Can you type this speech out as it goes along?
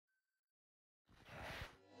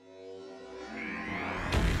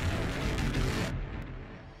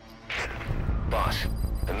Boss,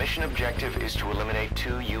 the mission objective is to eliminate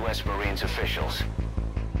 2 U.S. Marines officials.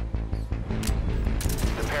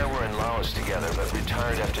 The pair were in Laos together, but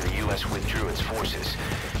retired after the U.S. withdrew its forces.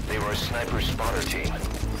 They were a sniper spotter team.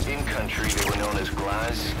 In country, they were known as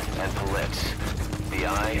Glaz and Palitz, the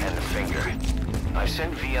eye and the finger. I've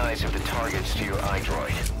sent VIs of the targets to your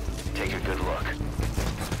iDroid. Take a good look.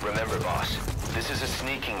 Remember, boss, this is a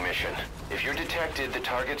sneaking mission. If you're detected, the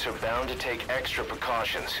targets are bound to take extra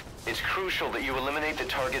precautions. It's crucial that you eliminate the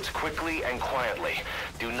targets quickly and quietly.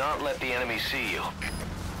 Do not let the enemy see you.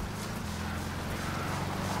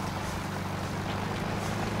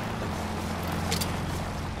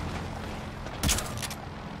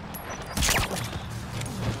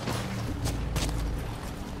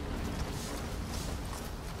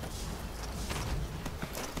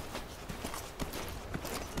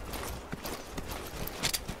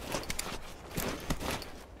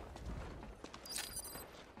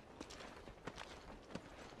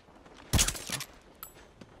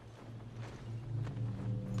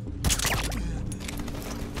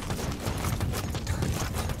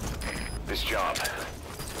 This job.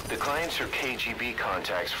 The clients are KGB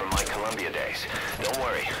contacts from my Columbia days. Don't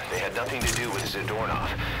worry, they had nothing to do with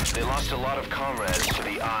Zadornov. They lost a lot of comrades to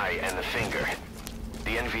the eye and the finger.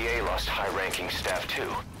 The NVA lost high-ranking staff too,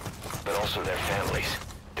 but also their families,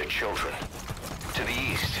 their children. To the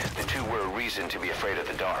east, the two were a reason to be afraid of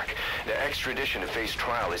the dark. Their extradition to face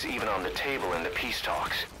trial is even on the table in the peace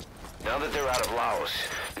talks. Now that they're out of Laos,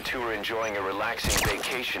 the two are enjoying a relaxing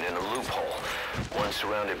vacation in a loophole, one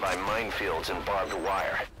surrounded by minefields and barbed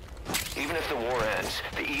wire. Even if the war ends,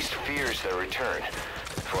 the East fears their return.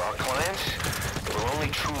 For our clients, it will only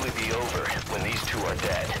truly be over when these two are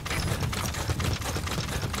dead.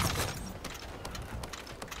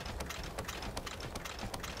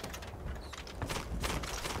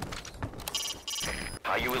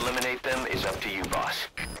 How you eliminate them is up to you, boss.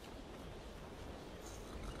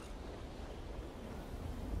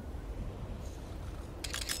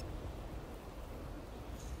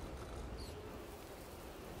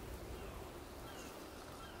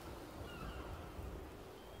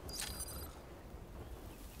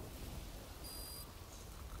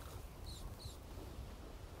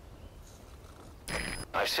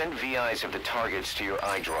 I've sent VIs of the targets to your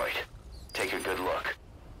iDroid. Take a good look.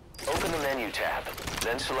 Open the menu tab,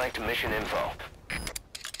 then select Mission Info.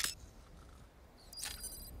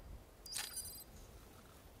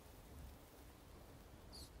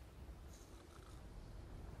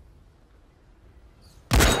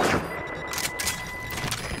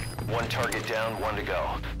 One target down, one to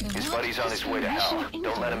go. His buddy's on his way to hell.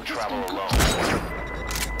 Don't let him travel alone.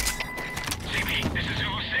 CP, this is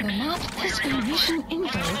Zulu 6. The map exclamation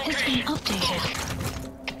info has been updated.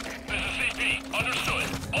 This is CP. Understood.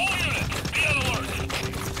 All units, be on alert.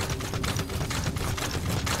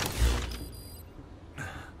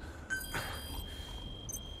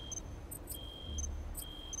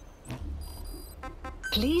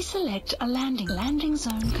 Please select a landing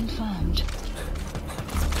zone confirmed.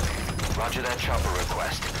 Roger that chopper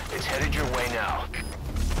request. It's headed your way now.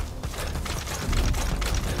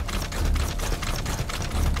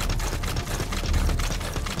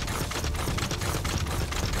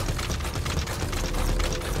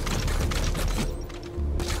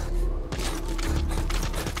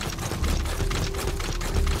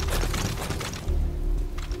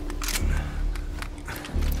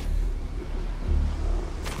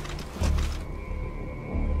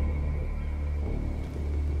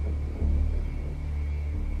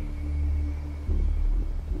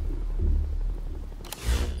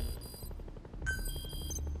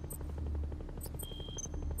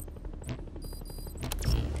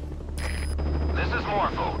 This is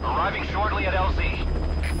Morpho, arriving shortly at LZ.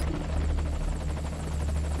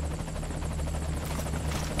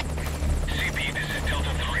 CP, this is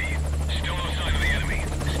Delta 3. Still no sign of the enemy.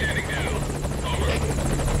 Standing down. Over.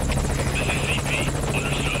 This is CP.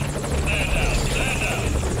 Understood. Stand down. Stand down.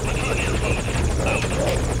 Return to your post. Out.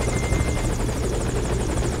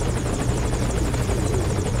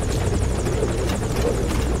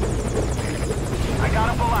 I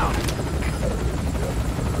gotta pull out.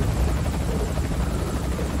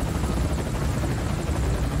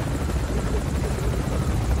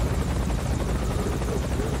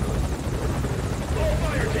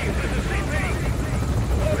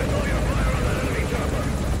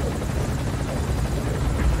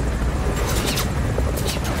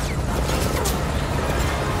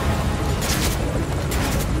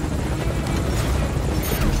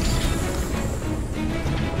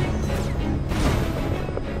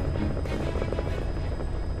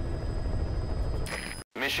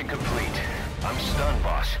 Mission complete. I'm stunned,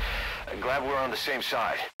 boss. Glad we're on the same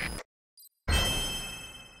side.